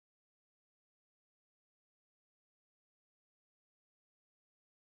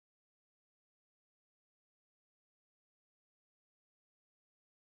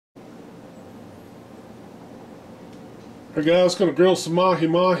Hey guys, gonna grill some mahi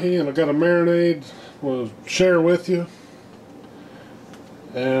mahi, and I got a marinade I want to share with you.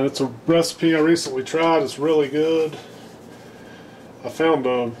 And it's a recipe I recently tried. It's really good. I found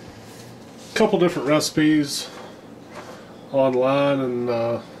a couple different recipes online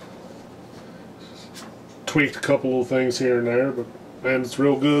and tweaked a couple little things here and there, but man, it's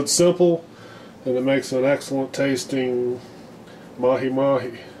real good, simple, and it makes an excellent tasting mahi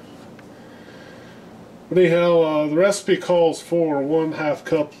mahi. But anyhow, the recipe calls for 1/2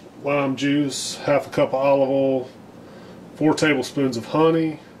 cup lime juice, 1/2 cup of olive oil, 4 tablespoons of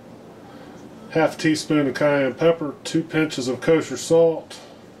honey, 1/2 teaspoon of cayenne pepper, 2 pinches of kosher salt,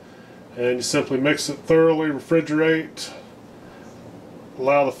 and you simply mix it thoroughly, refrigerate,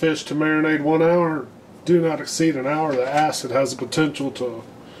 allow the fish to marinate 1 hour. Do not exceed an hour. The acid has the potential to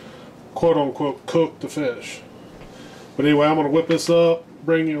quote unquote cook the fish. But anyway, I'm going to whip this up,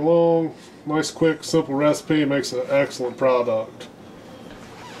 bring you along. Nice, quick, simple recipe. It makes an excellent product.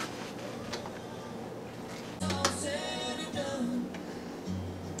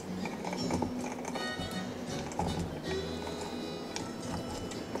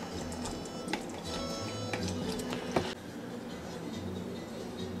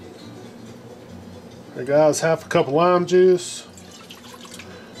 Hey guys, 1/2 cup of lime juice,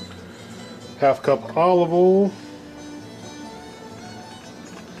 1/2 cup of olive oil,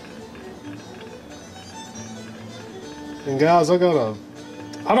 and guys, I don't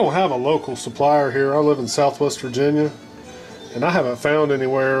have a local supplier here. I live in Southwest Virginia, and I haven't found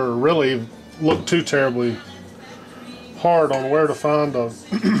anywhere or really looked too terribly hard on where to find a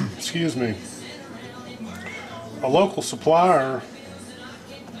excuse me, a local supplier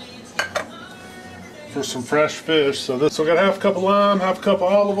for some fresh fish. So I got 1/2 cup of lime, 1/2 cup of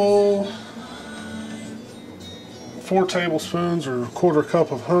olive oil, 4 tablespoons or 1/4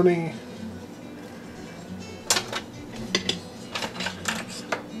 cup of honey,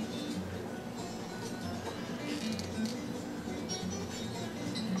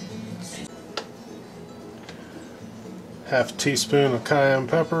 half teaspoon of cayenne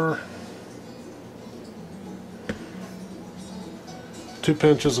pepper, 2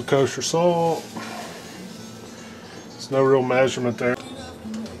 pinches of kosher salt. There's no real measurement there.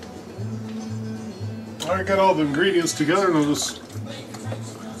 Alright, got all the ingredients together, and I'll just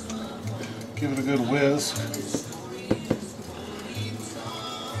give it a good whisk.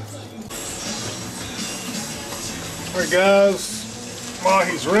 Alright guys,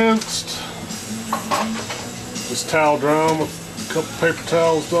 mahi's rinsed. Just towel dry them with a couple paper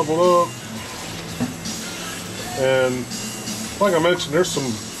towels doubled up. And like I mentioned, there's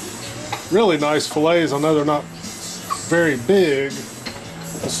some really nice fillets. I know they're not very big.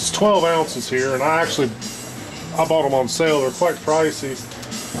 This is 12 ounces here, and I bought them on sale. They're quite pricey.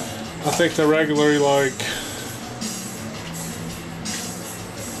 I think they're regularly like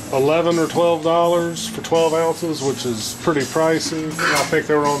 $11 or $12 for 12 ounces, which is pretty pricey. I think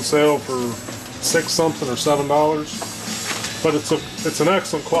they were on sale for $6 something or $7. But it's an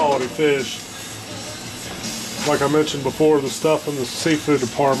excellent quality fish. Like I mentioned before, the stuff in the seafood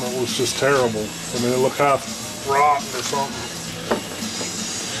department was just terrible. I mean, it looked half rotten or something.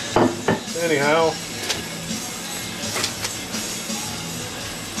 Anyhow,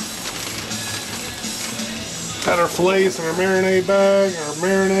 got our fillets in our marinade bag, our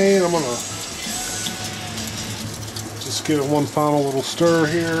marinade. I'm gonna just give it one final little stir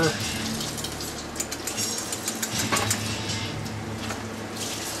here.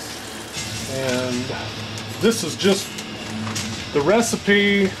 And this is just, the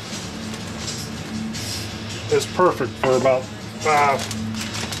recipe is perfect for about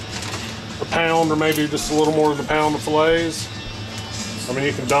a pound or maybe just a little more than a pound of fillets. I mean,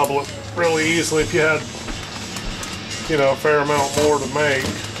 you can double it really easily if you had, you know, a fair amount more to make.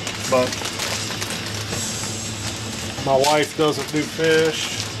 But my wife doesn't do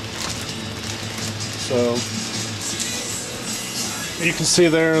fish, so you can see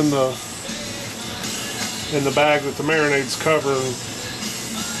there in the bag that the marinade's covering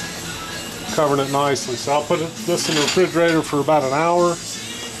it nicely. So I'll put this in the refrigerator for about an hour,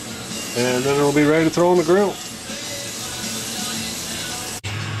 and then it'll be ready to throw on the grill.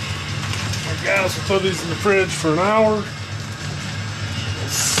 Alright guys, we'll throw these in the fridge for an hour.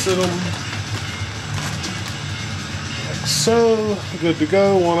 Sit them like so. Good to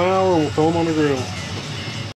go. 1 hour, we'll throw them on the grill.